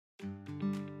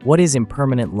What is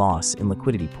impermanent loss in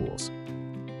liquidity pools?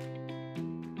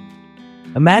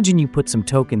 Imagine you put some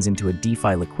tokens into a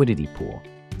DeFi liquidity pool,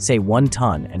 say 1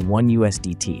 ton and 1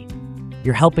 USDT.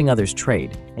 You're helping others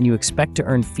trade, and you expect to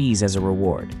earn fees as a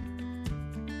reward.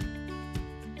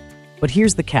 But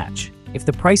here's the catch. If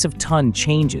the price of ton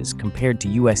changes compared to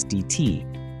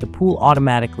USDT, the pool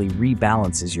automatically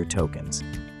rebalances your tokens.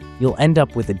 You'll end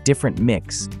up with a different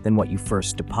mix than what you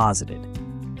first deposited.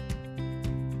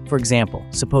 For example,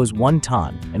 suppose 1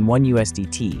 ton and 1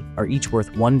 USDT are each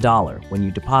worth $1 when you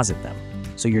deposit them,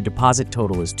 so your deposit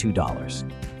total is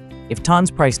 $2. If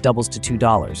ton's price doubles to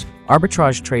 $2,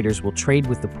 arbitrage traders will trade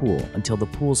with the pool until the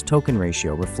pool's token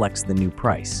ratio reflects the new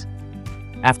price.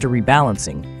 After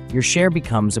rebalancing, your share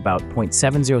becomes about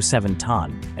 0.707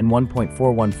 ton and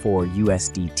 1.414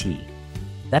 USDT.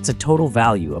 That's a total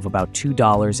value of about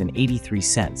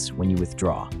 $2.83 when you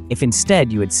withdraw. If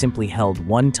instead you had simply held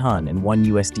 1 ton and 1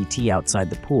 USDT outside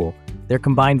the pool, their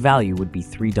combined value would be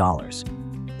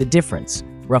 $3. The difference,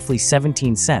 roughly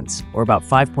 17 cents, or about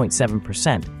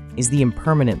 5.7%, is the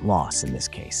impermanent loss in this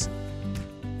case.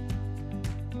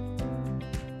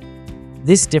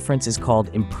 This difference is called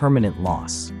impermanent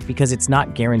loss because it's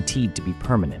not guaranteed to be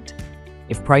permanent.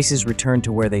 If prices return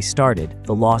to where they started,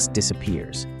 the loss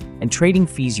disappears, and trading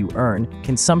fees you earn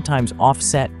can sometimes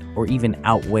offset or even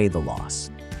outweigh the loss.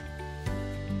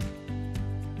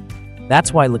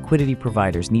 That's why liquidity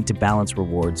providers need to balance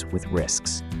rewards with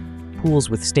risks.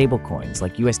 Pools with stablecoins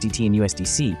like USDT and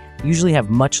USDC usually have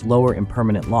much lower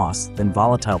impermanent loss than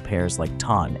volatile pairs like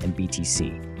TON and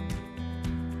BTC.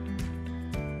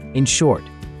 In short,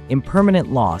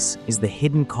 impermanent loss is the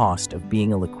hidden cost of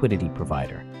being a liquidity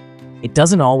provider. It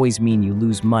doesn't always mean you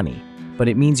lose money, but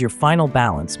it means your final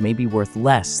balance may be worth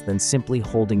less than simply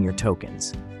holding your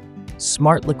tokens.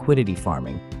 Smart liquidity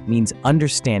farming means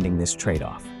understanding this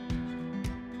trade-off.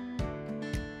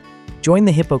 Join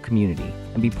the Hippo community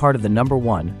and be part of the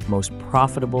 #1 most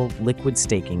profitable liquid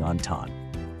staking on TON.